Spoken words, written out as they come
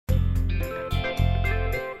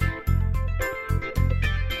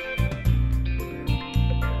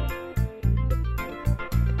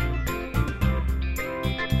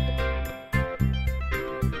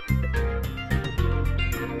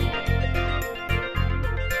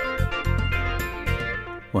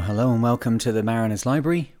Well, hello and welcome to the Mariner's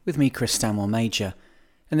Library with me, Chris Stanwell Major.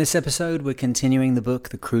 In this episode, we're continuing the book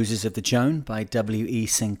The Cruises of the Joan by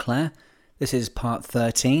W.E.Sinclair. This is part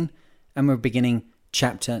 13, and we're beginning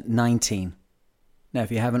chapter 19. Now,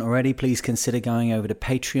 if you haven't already, please consider going over to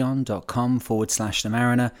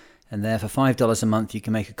patreon.com/themariner, and there for $5 a month you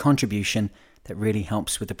can make a contribution that really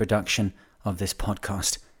helps with the production of this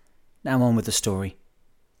podcast. Now on with the story.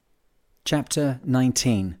 Chapter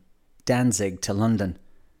 19, Danzig to London.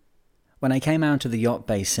 When I came out of the yacht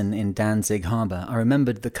basin in Danzig harbour, I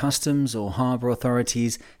remembered the customs or harbour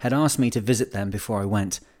authorities had asked me to visit them before I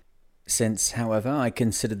went. Since, however, I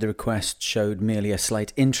considered the request showed merely a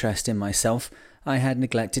slight interest in myself, I had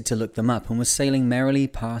neglected to look them up and was sailing merrily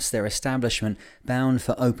past their establishment, bound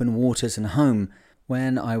for open waters and home,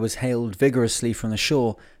 when I was hailed vigorously from the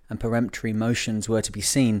shore and peremptory motions were to be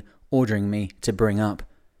seen, ordering me to bring up.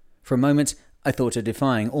 For a moment, I thought of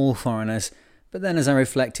defying all foreigners, but then as I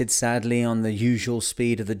reflected sadly on the usual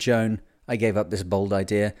speed of the Joan, I gave up this bold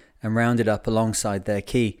idea and rounded up alongside their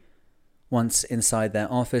quay. Once inside their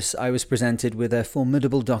office, I was presented with a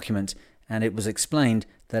formidable document, and it was explained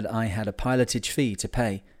that I had a pilotage fee to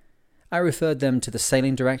pay. I referred them to the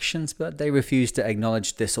sailing directions, but they refused to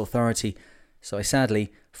acknowledge this authority, so I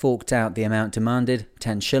sadly forked out the amount demanded,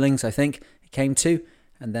 10 shillings I think it came to,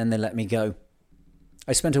 and then they let me go.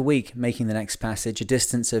 I spent a week making the next passage, a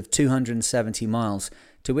distance of 270 miles,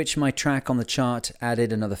 to which my track on the chart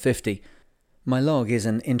added another 50. My log is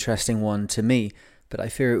an interesting one to me, but I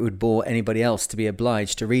fear it would bore anybody else to be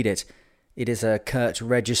obliged to read it. It is a curt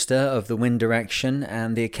register of the wind direction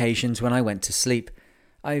and the occasions when I went to sleep.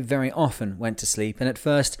 I very often went to sleep, and at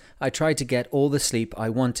first I tried to get all the sleep I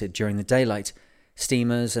wanted during the daylight.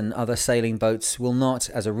 Steamers and other sailing boats will not,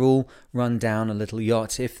 as a rule, run down a little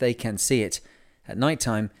yacht if they can see it. At night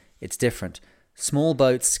time, it's different. Small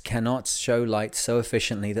boats cannot show light so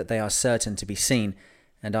efficiently that they are certain to be seen,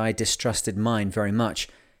 and I distrusted mine very much.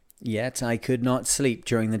 Yet I could not sleep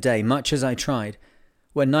during the day, much as I tried.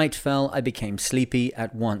 When night fell, I became sleepy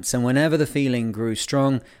at once, and whenever the feeling grew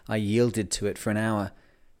strong, I yielded to it for an hour.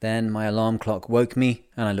 Then my alarm clock woke me,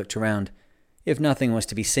 and I looked around. If nothing was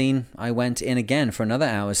to be seen, I went in again for another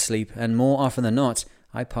hour's sleep, and more often than not,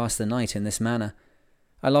 I passed the night in this manner.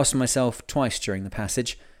 I lost myself twice during the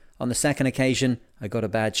passage. On the second occasion, I got a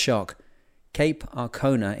bad shock. Cape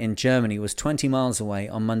Arcona in Germany was 20 miles away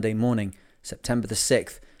on Monday morning, September the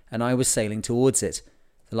 6th, and I was sailing towards it.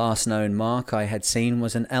 The last known mark I had seen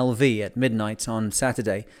was an LV at midnight on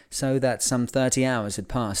Saturday, so that some 30 hours had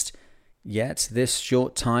passed. Yet this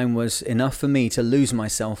short time was enough for me to lose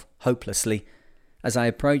myself hopelessly. As I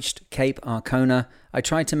approached Cape Arcona, I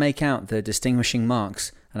tried to make out the distinguishing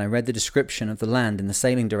marks, and I read the description of the land in the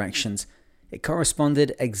sailing directions. It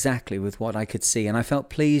corresponded exactly with what I could see, and I felt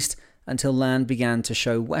pleased until land began to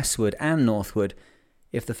show westward and northward.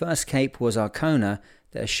 If the first cape was Arcona,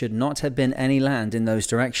 there should not have been any land in those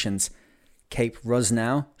directions. Cape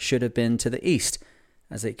Rosnow should have been to the east.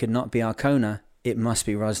 As it could not be Arcona, it must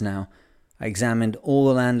be Rosnow. I examined all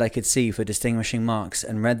the land I could see for distinguishing marks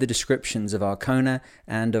and read the descriptions of Arcona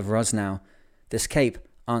and of Rosnow. This cape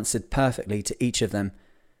answered perfectly to each of them.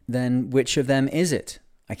 Then which of them is it?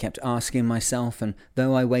 I kept asking myself, and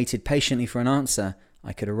though I waited patiently for an answer,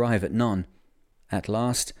 I could arrive at none. At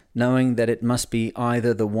last, knowing that it must be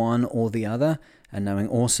either the one or the other, and knowing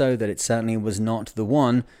also that it certainly was not the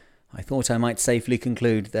one, I thought I might safely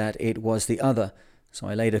conclude that it was the other, so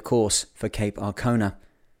I laid a course for Cape Arcona.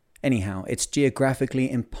 Anyhow, it's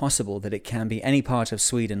geographically impossible that it can be any part of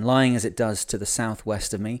Sweden lying as it does to the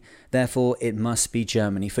southwest of me. Therefore, it must be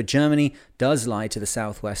Germany, for Germany does lie to the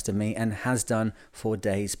southwest of me and has done for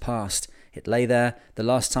days past. It lay there the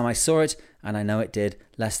last time I saw it, and I know it did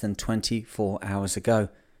less than 24 hours ago.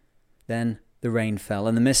 Then the rain fell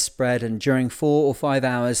and the mist spread, and during 4 or 5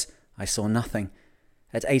 hours I saw nothing.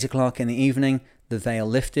 At 8 o'clock in the evening, the veil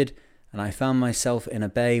lifted, and I found myself in a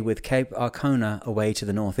bay with Cape Arcona away to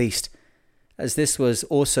the northeast. As this was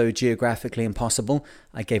also geographically impossible,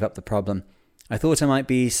 I gave up the problem. I thought I might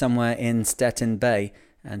be somewhere in Stettin Bay,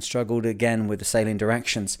 and struggled again with the sailing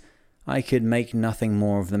directions. I could make nothing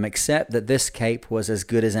more of them, except that this cape was as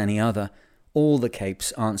good as any other. All the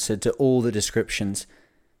capes answered to all the descriptions.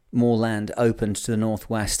 More land opened to the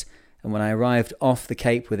northwest, and when I arrived off the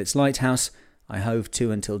cape with its lighthouse, I hove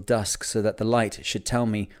to until dusk so that the light should tell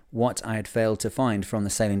me what I had failed to find from the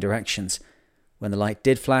sailing directions. When the light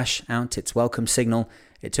did flash out its welcome signal,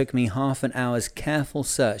 it took me half an hour's careful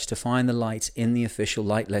search to find the light in the official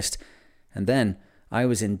light list, and then I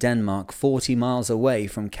was in Denmark 40 miles away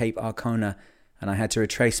from Cape Arcona, and I had to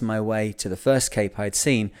retrace my way to the first cape I had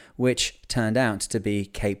seen, which turned out to be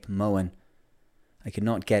Cape Moen. I could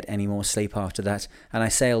not get any more sleep after that, and I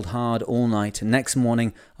sailed hard all night and next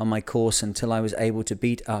morning on my course until I was able to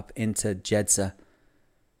beat up into Jeddah.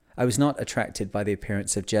 I was not attracted by the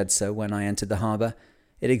appearance of Jeddah when I entered the harbour.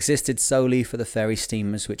 It existed solely for the ferry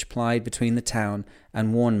steamers which plied between the town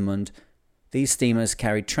and Warnemund. These steamers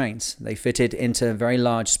carried trains. They fitted into very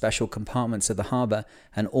large special compartments of the harbour,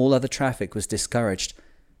 and all other traffic was discouraged.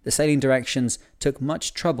 The sailing directions took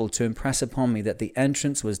much trouble to impress upon me that the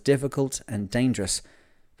entrance was difficult and dangerous,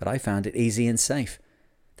 but I found it easy and safe.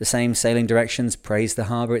 The same sailing directions praised the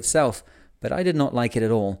harbour itself, but I did not like it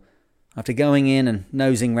at all. After going in and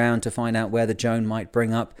nosing round to find out where the Joan might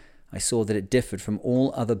bring up, I saw that it differed from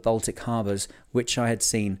all other Baltic harbours which I had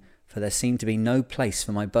seen, for there seemed to be no place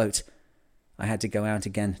for my boat. I had to go out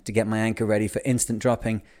again to get my anchor ready for instant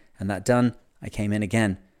dropping, and that done, I came in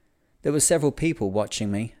again. There were several people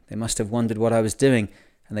watching me. They must have wondered what I was doing,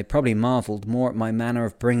 and they probably marvelled more at my manner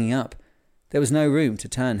of bringing up. There was no room to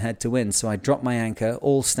turn head to wind, so I dropped my anchor,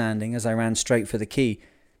 all standing, as I ran straight for the quay.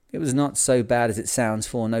 It was not so bad as it sounds,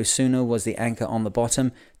 for no sooner was the anchor on the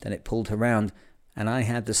bottom than it pulled her round, and I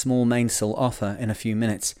had the small mainsail off her in a few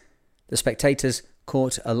minutes. The spectators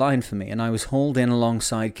caught a line for me, and I was hauled in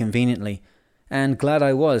alongside conveniently, and glad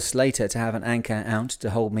I was later to have an anchor out to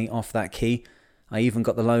hold me off that quay. I even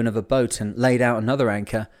got the loan of a boat and laid out another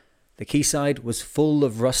anchor. The quayside was full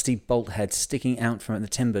of rusty bolt heads sticking out from the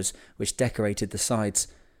timbers which decorated the sides.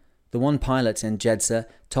 The one pilot in Jeddah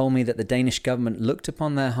told me that the Danish government looked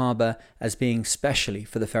upon their harbour as being specially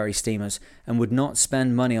for the ferry steamers and would not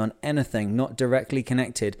spend money on anything not directly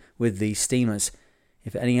connected with these steamers.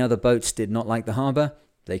 If any other boats did not like the harbour,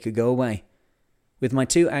 they could go away. With my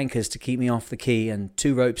 2 anchors to keep me off the quay and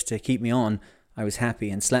 2 ropes to keep me on, I was happy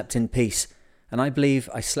and slept in peace. And I believe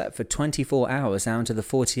I slept for 24 hours out of the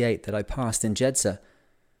 48 that I passed in Jeddah.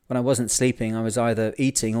 When I wasn't sleeping, I was either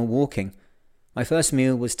eating or walking. My first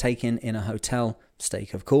meal was taken in a hotel,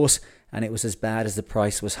 steak of course, and it was as bad as the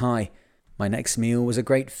price was high. My next meal was a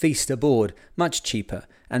great feast aboard, much cheaper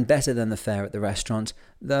and better than the fare at the restaurant,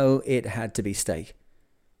 though it had to be steak.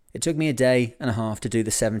 It took me a day and a half to do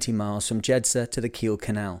the 70 miles from Jeddah to the Kiel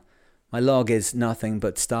Canal. My log is nothing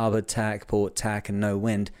but starboard tack, port tack and no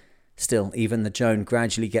wind. Still, even the Joan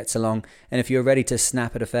gradually gets along, and if you're ready to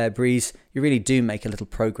snap at a fair breeze, you really do make a little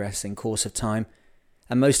progress in course of time.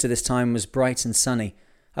 And most of this time was bright and sunny.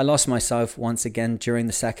 I lost myself once again during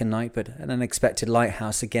the second night, but an unexpected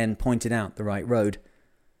lighthouse again pointed out the right road.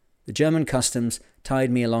 The German customs tied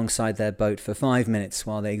me alongside their boat for 5 minutes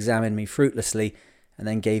while they examined me fruitlessly and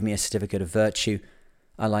then gave me a certificate of virtue.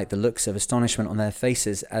 I liked the looks of astonishment on their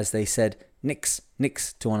faces as they said "nix,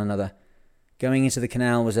 nix" to one another. Going into the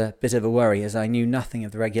canal was a bit of a worry, as I knew nothing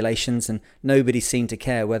of the regulations and nobody seemed to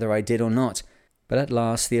care whether I did or not. But at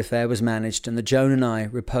last the affair was managed, and the Joan and I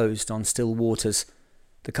reposed on still waters.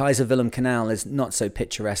 The Kaiser Wilhelm Canal is not so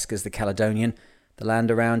picturesque as the Caledonian. The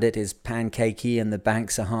land around it is pancakey and the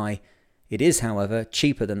banks are high. It is, however,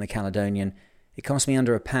 cheaper than the Caledonian. It cost me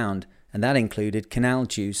under £1, and that included canal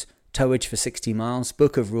dues, towage for 60 miles,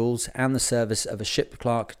 book of rules, and the service of a ship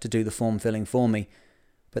clerk to do the form filling for me.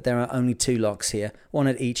 But there are only 2 locks here, one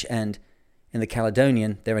at each end. In the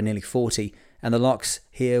Caledonian there are nearly 40, and the locks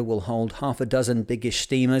here will hold half a dozen biggish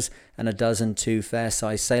steamers and a dozen 2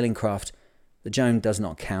 fair-sized sailing craft. The Joan does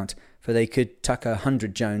not count, for they could tuck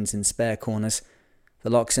 100 Joans in spare corners. The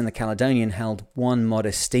locks in the Caledonian held 1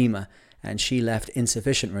 modest steamer, and she left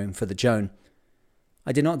insufficient room for the Joan.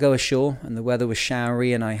 I did not go ashore, and the weather was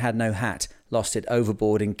showery, and I had no hat, lost it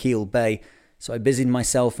overboard in Kiel Bay, so I busied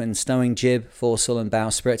myself in stowing jib, foresail and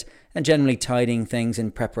bowsprit, and generally tidying things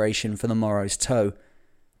in preparation for the morrow's tow.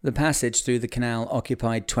 The passage through the canal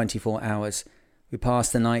occupied 24 hours. We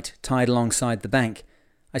passed the night tied alongside the bank.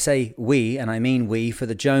 I say we, and I mean we, for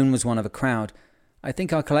the Joan was one of a crowd. I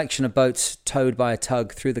think our collection of boats towed by a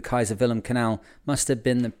tug through the Kaiser Wilhelm Canal must have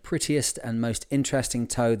been the prettiest and most interesting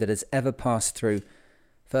tow that has ever passed through.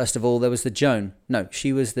 First of all, there was the Joan. No,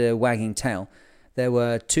 she was the wagging tail. There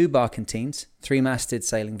were 2 barkentines, 3-masted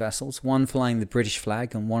sailing vessels, one flying the British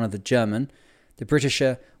flag and one of the German. The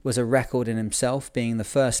Britisher was a record in himself, being the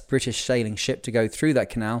first British sailing ship to go through that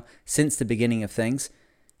canal since the beginning of things.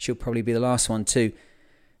 She'll probably be the last one too.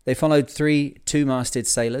 They followed 3 2-masted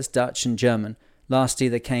sailors, Dutch and German. Lastly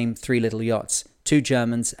there came 3 little yachts, 2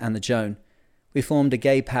 Germans and the Joan. We formed a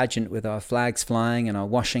gay pageant with our flags flying and our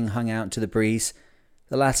washing hung out to the breeze.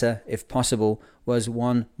 The latter, if possible, was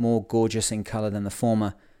one more gorgeous in colour than the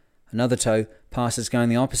former. Another tow passed us going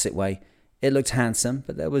the opposite way. It looked handsome,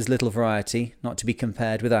 but there was little variety, not to be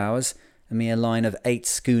compared with ours, a mere line of 8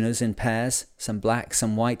 schooners in pairs, some black,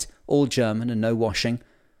 some white, all German and no washing.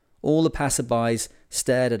 All the passer-bys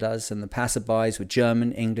stared at us, and the passerbys were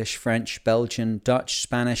German, English, French, Belgian, Dutch,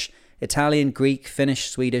 Spanish, Italian, Greek, Finnish,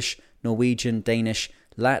 Swedish, Norwegian, Danish,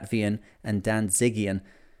 Latvian, and Danzigian.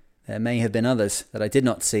 There may have been others that I did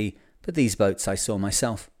not see, but these boats I saw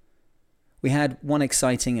myself. We had one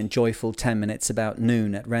exciting and joyful 10 minutes about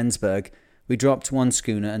noon at Rendsburg. We dropped one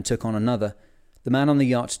schooner and took on another. The man on the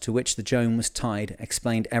yacht to which the Joan was tied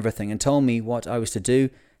explained everything and told me what I was to do,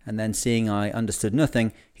 and then seeing I understood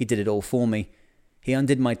nothing, he did it all for me. He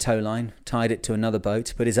undid my tow line, tied it to another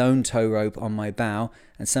boat, put his own tow rope on my bow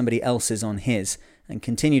and somebody else's on his, and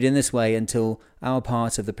continued in this way until our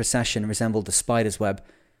part of the procession resembled a spider's web.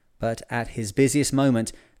 But at his busiest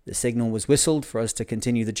moment, the signal was whistled for us to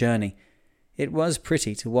continue the journey. It was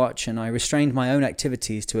pretty to watch, and I restrained my own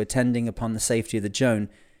activities to attending upon the safety of the Joan.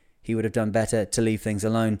 He would have done better to leave things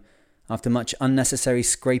alone. After much unnecessary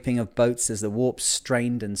scraping of boats as the warps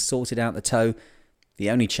strained and sorted out the tow, the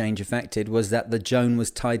only change effected was that the Joan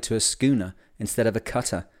was tied to a schooner instead of a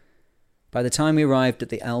cutter. By the time we arrived at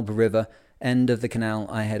the Elbe River end of the canal,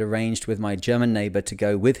 I had arranged with my German neighbour to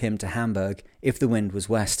go with him to Hamburg if the wind was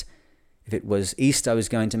west. If it was east, I was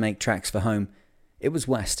going to make tracks for home. It was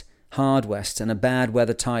west, hard west, and a bad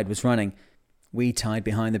weather tide was running. We tied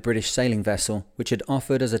behind the British sailing vessel, which had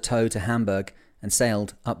offered us a tow to Hamburg, and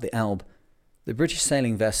sailed up the Elbe. The British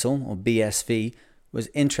sailing vessel, or BSV, was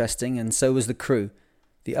interesting, and so was the crew.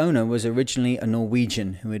 The owner was originally a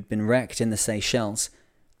Norwegian who had been wrecked in the Seychelles.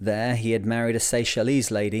 There he had married a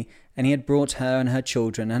Seychellese lady, and he had brought her and her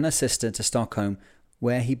children and her sister to Stockholm,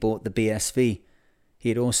 where he bought the BSV. He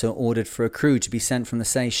had also ordered for a crew to be sent from the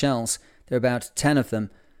Seychelles. There were about 10 of them.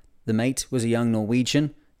 The mate was a young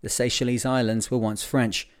Norwegian. The Seychelles Islands were once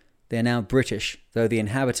French. They are now British, though the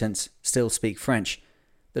inhabitants still speak French.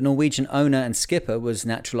 The Norwegian owner and skipper was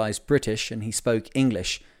naturalised British, and he spoke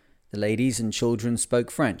English. The ladies and children spoke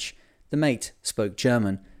French. The mate spoke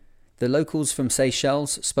German. The locals from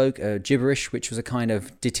Seychelles spoke a gibberish which was a kind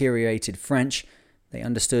of deteriorated French. They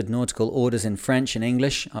understood nautical orders in French and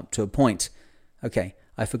English up to a point. Okay,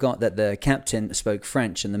 I forgot that the captain spoke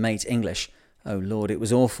French and the mate English. Oh Lord, it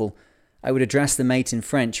was awful. I would address the mate in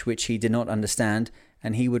French, which he did not understand,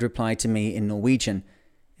 and he would reply to me in Norwegian.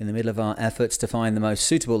 In the middle of our efforts to find the most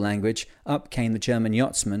suitable language, up came the German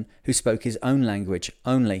yachtsman, who spoke his own language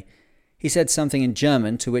only. He said something in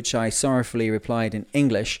German, to which I sorrowfully replied in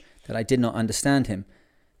English that I did not understand him.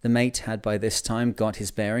 The mate had by this time got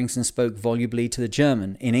his bearings and spoke volubly to the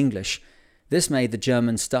German in English. This made the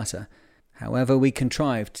German stutter. However we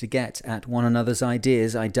contrived to get at one another's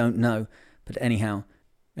ideas, I don't know, but anyhow,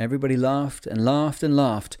 everybody laughed and laughed and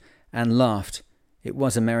laughed and laughed. It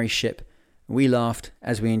was a merry ship. We laughed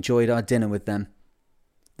as we enjoyed our dinner with them.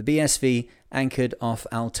 The BSV anchored off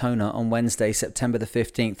Altona on Wednesday, September the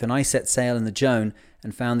 15th, and I set sail in the Joan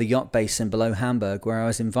and found the yacht basin below Hamburg, where I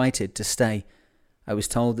was invited to stay. I was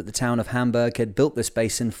told that the town of Hamburg had built this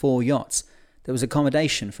basin for yachts. There was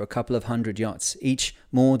accommodation for a couple of 100 yachts, each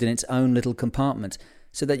moored in its own little compartment,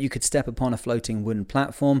 so that you could step upon a floating wooden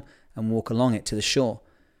platform and walk along it to the shore.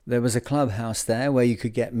 There was a clubhouse there where you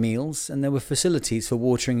could get meals, and there were facilities for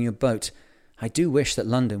watering your boat. I do wish that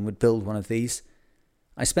London would build one of these.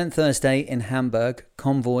 I spent Thursday in Hamburg,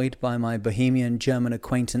 convoyed by my Bohemian German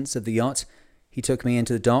acquaintance of the yacht. He took me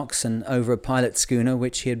into the docks and over a pilot schooner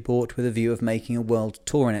which he had bought with a view of making a world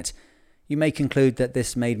tour in it. You may conclude that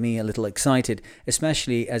this made me a little excited,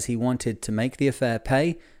 especially as he wanted to make the affair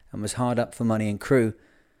pay and was hard up for money and crew.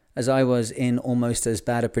 As I was in almost as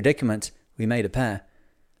bad a predicament, we made a pair.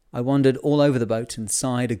 I wandered all over the boat and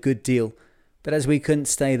sighed a good deal, but as we couldn't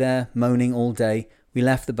stay there moaning all day, we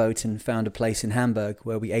left the boat and found a place in Hamburg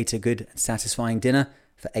where we ate a good and satisfying dinner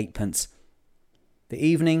for 8p. The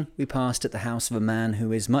evening we passed at the house of a man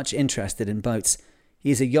who is much interested in boats.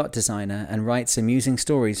 He is a yacht designer and writes amusing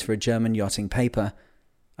stories for a German yachting paper.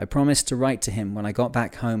 I promised to write to him when I got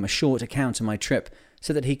back home a short account of my trip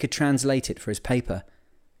so that he could translate it for his paper.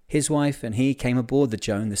 His wife and he came aboard the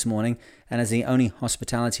Joan this morning, and as the only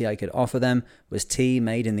hospitality I could offer them was tea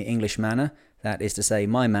made in the English manner, that is to say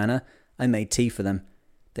my manner, I made tea for them.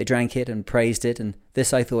 They drank it and praised it, and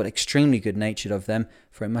this I thought extremely good-natured of them,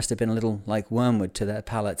 for it must have been a little like wormwood to their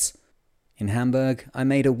palates. In Hamburg, I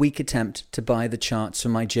made a weak attempt to buy the charts for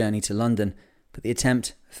my journey to London, but the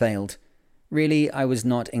attempt failed. Really, I was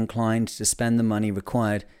not inclined to spend the money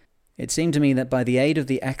required. It seemed to me that by the aid of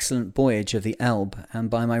the excellent voyage of the Elbe, and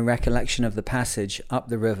by my recollection of the passage up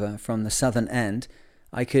the river from the southern end,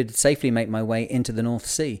 I could safely make my way into the North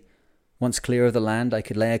Sea. Once clear of the land, I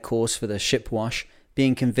could lay a course for the Shipwash,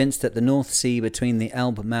 being convinced that the North Sea between the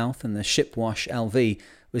Elbe mouth and the Shipwash LV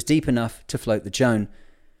was deep enough to float the Joan.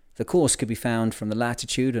 The course could be found from the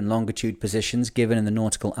latitude and longitude positions given in the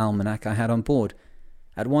nautical almanac I had on board.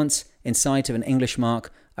 At once, in sight of an English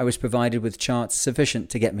mark, I was provided with charts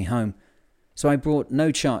sufficient to get me home. So I brought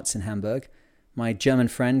no charts in Hamburg. My German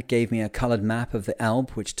friend gave me a coloured map of the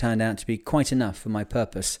Elbe, which turned out to be quite enough for my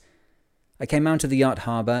purpose. I came out of the yacht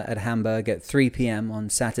harbour at Hamburg at 3 p.m.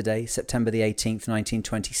 on Saturday, September the 18th,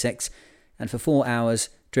 1926, and for 4 hours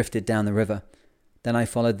drifted down the river. Then I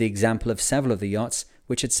followed the example of several of the yachts,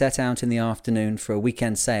 which had set out in the afternoon for a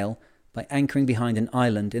weekend sail, by anchoring behind an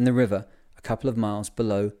island in the river a couple of miles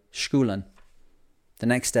below Schulen. The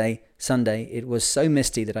next day, Sunday, it was so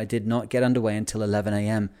misty that I did not get underway until 11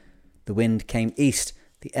 a.m. The wind came east,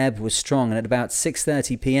 the ebb was strong, and at about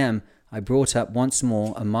 6:30 p.m. I brought up once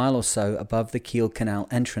more a mile or so above the Kiel Canal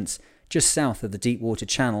entrance, just south of the deep water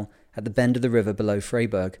channel at the bend of the river below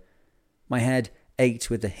Freiburg. My head ached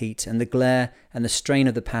with the heat and the glare and the strain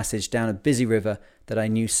of the passage down a busy river that I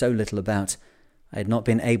knew so little about. I had not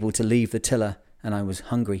been able to leave the tiller, and I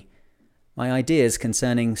was hungry. My ideas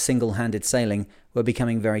concerning single-handed sailing were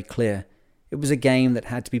becoming very clear. It was a game that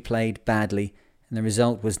had to be played badly, and the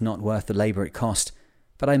result was not worth the labour it cost,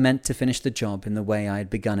 but I meant to finish the job in the way I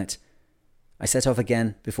had begun it. I set off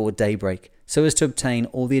again before daybreak, so as to obtain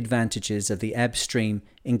all the advantages of the ebb stream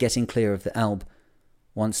in getting clear of the Elbe.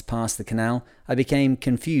 Once past the canal, I became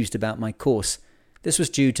confused about my course. This was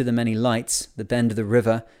due to the many lights, the bend of the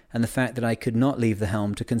river, and the fact that I could not leave the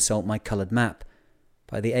helm to consult my coloured map.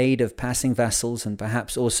 By the aid of passing vessels, and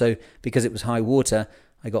perhaps also because it was high water,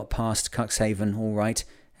 I got past Cuxhaven all right,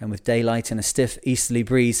 and with daylight and a stiff easterly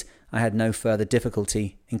breeze, I had no further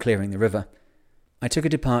difficulty in clearing the river. I took a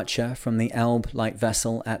departure from the Elbe light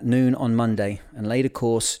vessel at noon on Monday, and laid a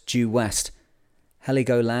course due west.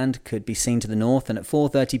 Heligoland could be seen to the north, and at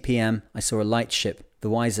 4:30 p.m. I saw a light ship,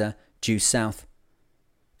 the Weiser, due south.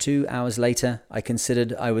 2 hours later, I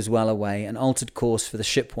considered I was well away and altered course for the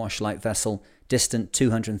Shipwash light vessel, distant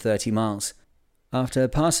 230 miles. After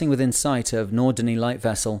passing within sight of Norderney light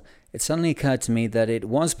vessel, it suddenly occurred to me that it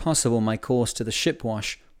was possible my course to the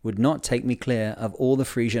Shipwash would not take me clear of all the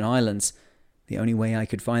Frisian islands. The only way I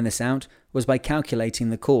could find this out was by calculating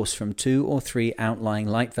the course from 2 or 3 outlying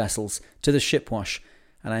light vessels to the Shipwash,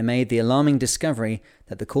 and I made the alarming discovery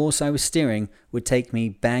that the course I was steering would take me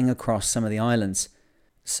bang across some of the islands.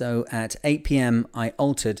 So at 8 p.m. I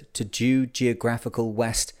altered to due geographical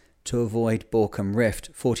west to avoid Borkum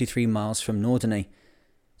Rift, 43 miles from Norderney.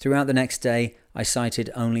 Throughout the next day, I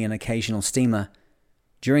sighted only an occasional steamer.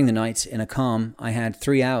 During the night, in a calm, I had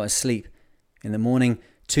 3 hours sleep. In the morning,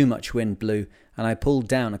 too much wind blew, and I pulled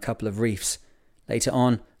down a couple of reefs. Later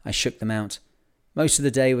on, I shook them out. Most of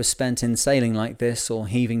the day was spent in sailing like this or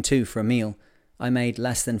heaving to for a meal. I made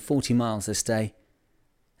less than 40 miles this day.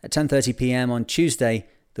 At 10:30 p.m. on Tuesday,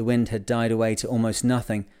 the wind had died away to almost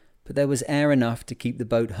nothing, but there was air enough to keep the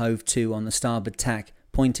boat hove to on the starboard tack,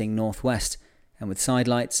 pointing northwest, and with side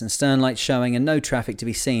lights and stern lights showing and no traffic to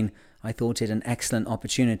be seen, I thought it an excellent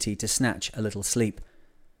opportunity to snatch a little sleep.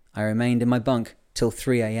 I remained in my bunk till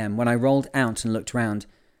 3 a.m. when I rolled out and looked round.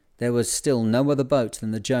 There was still no other boat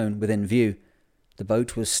than the Joan within view. The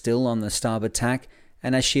boat was still on the starboard tack,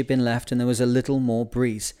 and as she had been left and there was a little more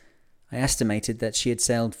breeze. I estimated that she had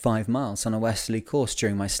sailed 5 miles on a westerly course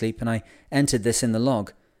during my sleep, and I entered this in the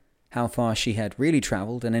log. How far she had really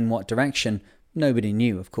travelled and in what direction, nobody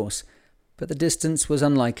knew, of course, but the distance was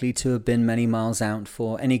unlikely to have been many miles out,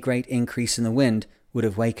 for any great increase in the wind would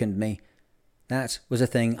have wakened me. That was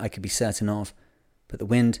a thing I could be certain of. But the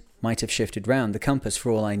wind might have shifted round the compass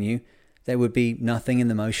for all I knew. There would be nothing in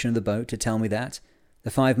the motion of the boat to tell me that.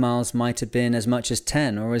 The 5 miles might have been as much as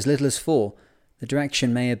 10 or as little as 4. The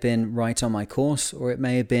direction may have been right on my course, or it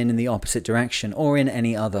may have been in the opposite direction, or in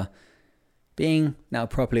any other. Being now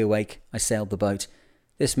properly awake, I sailed the boat.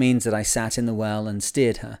 This means that I sat in the well and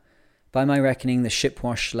steered her. By my reckoning, the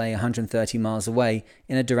Shipwash lay 130 miles away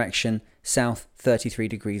in a direction south 33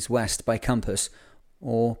 degrees west by compass,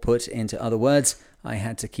 or put into other words, I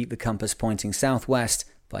had to keep the compass pointing southwest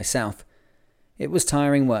by south. It was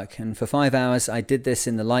tiring work, and for 5 hours I did this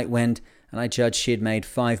in the light wind, and I judged she had made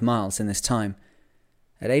 5 miles in this time.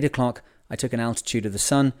 At 8 o'clock I took an altitude of the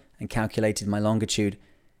sun and calculated my longitude.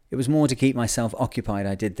 It was more to keep myself occupied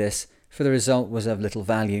I did this, for the result was of little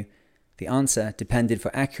value. The answer depended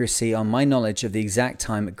for accuracy on my knowledge of the exact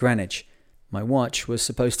time at Greenwich. My watch was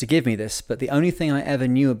supposed to give me this, but the only thing I ever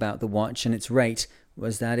knew about the watch and its rate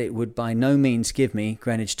was that it would by no means give me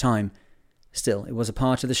Greenwich time. Still, it was a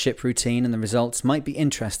part of the ship routine, and the results might be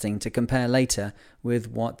interesting to compare later with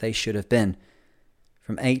what they should have been.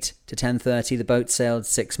 From 8 to 10:30 the boat sailed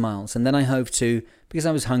 6 miles, and then I hove to because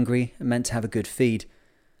I was hungry and meant to have a good feed.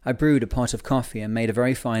 I brewed a pot of coffee and made a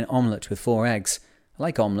very fine omelette with 4 eggs. I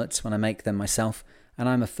like omelettes when I make them myself, and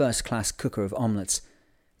I'm a first-class cooker of omelettes.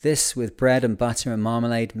 This, with bread and butter and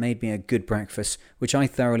marmalade, made me a good breakfast, which I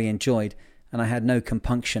thoroughly enjoyed, and I had no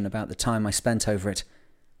compunction about the time I spent over it.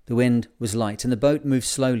 The wind was light, and the boat moved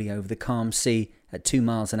slowly over the calm sea at 2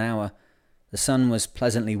 miles an hour. The sun was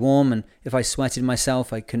pleasantly warm, and if I sweated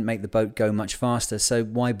myself, I couldn't make the boat go much faster, so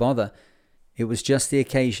why bother? It was just the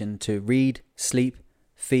occasion to read, sleep,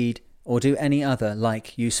 feed, or do any other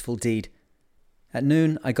like useful deed. At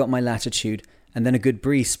noon, I got my latitude, and then a good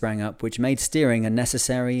breeze sprang up, which made steering a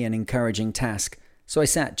necessary and encouraging task. So I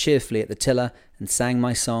sat cheerfully at the tiller and sang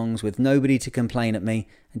my songs with nobody to complain at me,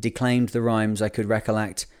 and declaimed the rhymes I could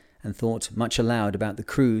recollect, and thought much aloud about the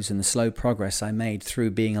cruise and the slow progress I made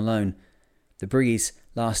through being alone. The breeze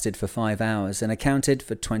lasted for 5 hours and accounted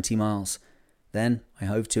for 20 miles. Then I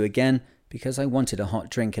hove to again because I wanted a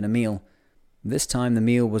hot drink and a meal. This time the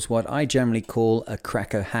meal was what I generally call a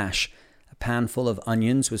cracker hash. A pan full of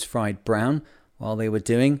onions was fried brown. While they were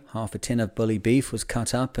doing, half a tin of bully beef was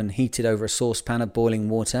cut up and heated over a saucepan of boiling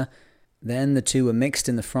water. Then the two were mixed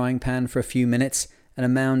in the frying pan for a few minutes, and a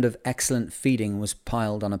mound of excellent feeding was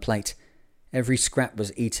piled on a plate. Every scrap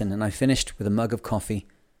was eaten, and I finished with a mug of coffee.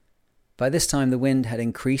 By this time the wind had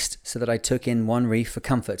increased so that I took in one reef for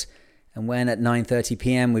comfort, and when at 9:30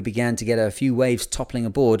 p.m. we began to get a few waves toppling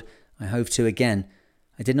aboard, I hove to again.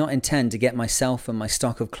 I did not intend to get myself and my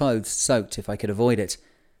stock of clothes soaked if I could avoid it.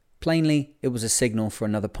 Plainly, it was a signal for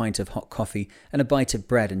another pint of hot coffee and a bite of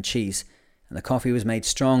bread and cheese, and the coffee was made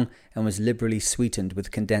strong and was liberally sweetened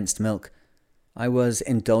with condensed milk. I was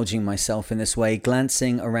indulging myself in this way,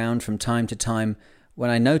 glancing around from time to time, when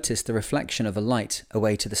I noticed the reflection of a light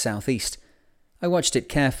away to the southeast. I watched it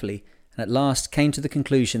carefully, and at last came to the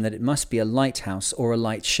conclusion that it must be a lighthouse or a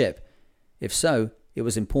lightship. If so, it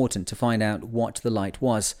was important to find out what the light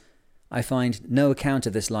was. I find no account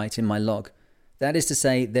of this light in my log. That is to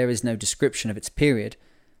say, there is no description of its period.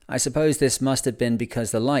 I suppose this must have been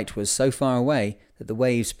because the light was so far away that the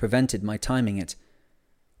waves prevented my timing it.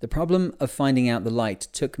 The problem of finding out the light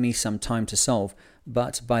took me some time to solve,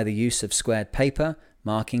 but by the use of squared paper,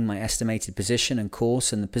 marking my estimated position and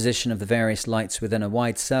course and the position of the various lights within a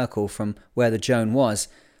wide circle from where the Joan was,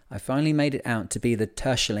 I finally made it out to be the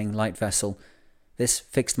Terschelling light vessel. This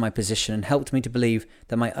fixed my position and helped me to believe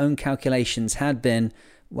that my own calculations had been,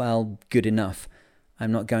 well, good enough.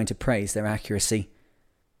 I'm not going to praise their accuracy.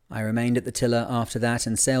 I remained at the tiller after that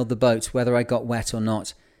and sailed the boat whether I got wet or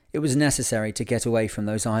not. It was necessary to get away from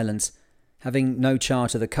those islands. Having no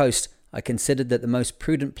chart of the coast, I considered that the most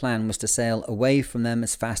prudent plan was to sail away from them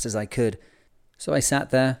as fast as I could. So I sat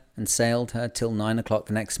there and sailed her till 9 o'clock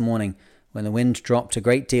the next morning, when the wind dropped a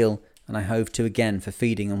great deal and I hove to again for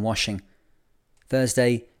feeding and washing.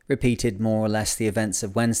 Thursday repeated more or less the events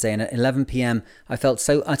of Wednesday, and at 11 p.m. I felt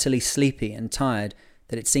so utterly sleepy and tired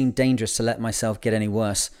that it seemed dangerous to let myself get any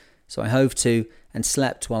worse, so I hove to and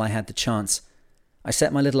slept while I had the chance. I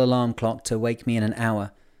set my little alarm clock to wake me in an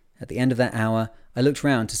hour. At the end of that hour, I looked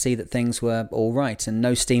round to see that things were all right and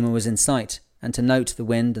no steamer was in sight, and to note the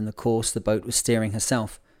wind and the course the boat was steering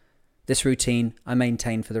herself. This routine I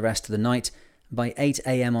maintained for the rest of the night, and by 8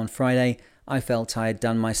 a.m. on Friday, I felt I had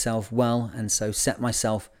done myself well, and so set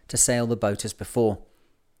myself to sail the boat as before.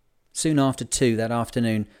 Soon after 2 that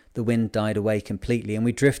afternoon, the wind died away completely, and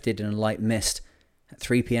we drifted in a light mist. At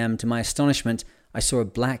 3 p.m., to my astonishment, I saw a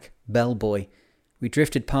black bellbuoy. We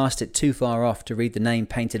drifted past it too far off to read the name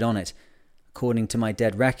painted on it. According to my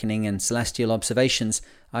dead reckoning and celestial observations,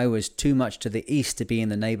 I was too much to the east to be in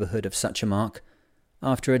the neighbourhood of such a mark.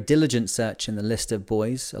 After a diligent search in the list of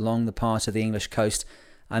buoys along the part of the English coast,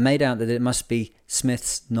 I made out that it must be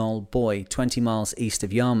Smith's Knoll Buoy, 20 miles east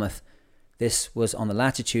of Yarmouth. This was on the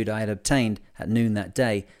latitude I had obtained at noon that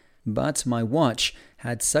day, but my watch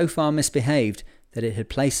had so far misbehaved that it had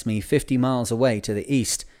placed me 50 miles away to the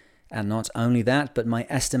east, and not only that, but my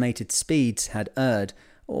estimated speeds had erred,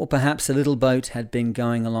 or perhaps the little boat had been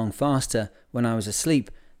going along faster when I was asleep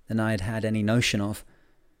than I had had any notion of.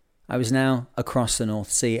 I was now across the North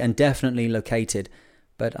Sea and definitely located,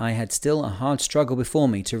 but I had still a hard struggle before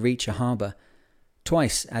me to reach a harbour.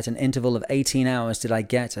 Twice at an interval of 18 hours did I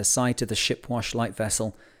get a sight of the shipwash light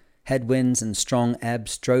vessel. Headwinds and strong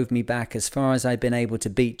ebbs drove me back as far as I had been able to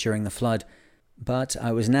beat during the flood, but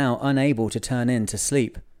I was now unable to turn in to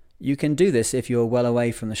sleep. You can do this if you are well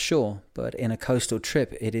away from the shore, but in a coastal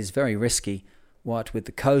trip it is very risky. What with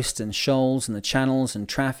the coast and shoals and the channels and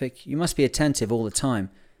traffic, you must be attentive all the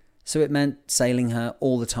time. So it meant sailing her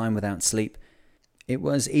all the time without sleep. It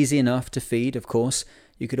was easy enough to feed, of course.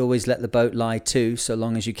 You could always let the boat lie to so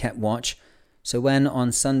long as you kept watch. So when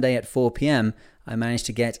on Sunday at 4 p.m. I managed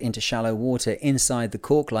to get into shallow water inside the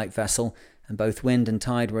cork-like vessel, and both wind and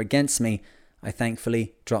tide were against me. I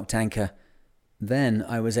thankfully dropped anchor. Then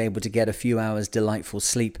I was able to get a few hours' delightful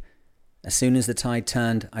sleep. As soon as the tide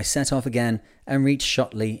turned, I set off again and reached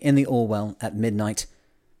Shotley in the Orwell at midnight.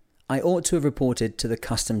 I ought to have reported to the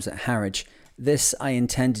customs at Harwich. This I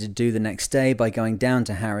intended to do the next day by going down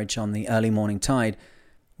to Harwich on the early morning tide.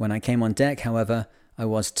 When I came on deck, however, I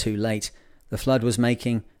was too late. The flood was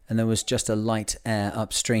making, and there was just a light air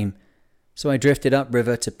upstream. So I drifted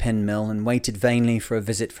upriver to Pin Mill and waited vainly for a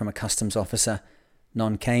visit from a customs officer.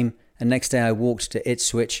 None came, and next day I walked to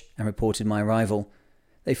Ipswich and reported my arrival.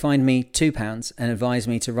 They fined me £2 and advised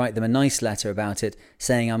me to write them a nice letter about it,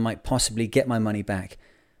 saying I might possibly get my money back.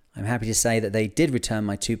 I'm happy to say that they did return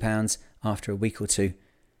my £2 after a week or two.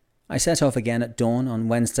 I set off again at dawn on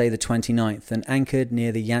Wednesday the 29th and anchored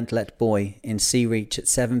near the Yantlet Buoy in Sea Reach at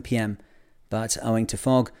 7 p.m, but owing to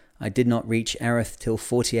fog, I did not reach Erith till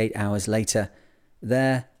 48 hours later.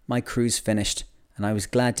 There, my cruise finished, and I was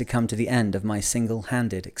glad to come to the end of my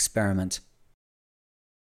single-handed experiment.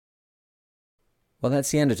 Well,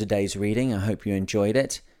 that's the end of today's reading. I hope you enjoyed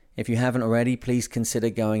it. If you haven't already, please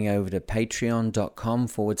consider going over to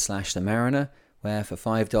patreon.com/themariner, where for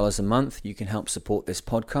 $5 a month you can help support this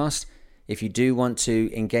podcast. If you do want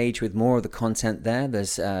to engage with more of the content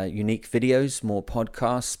there's unique videos, more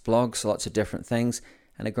podcasts, blogs, lots of different things,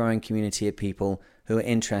 and a growing community of people who are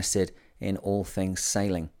interested in all things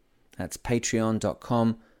sailing. That's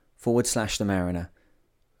patreon.com/themariner.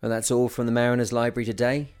 Well, that's all from the Mariner's Library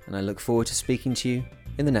today, and I look forward to speaking to you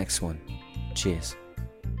in the next one. Cheers.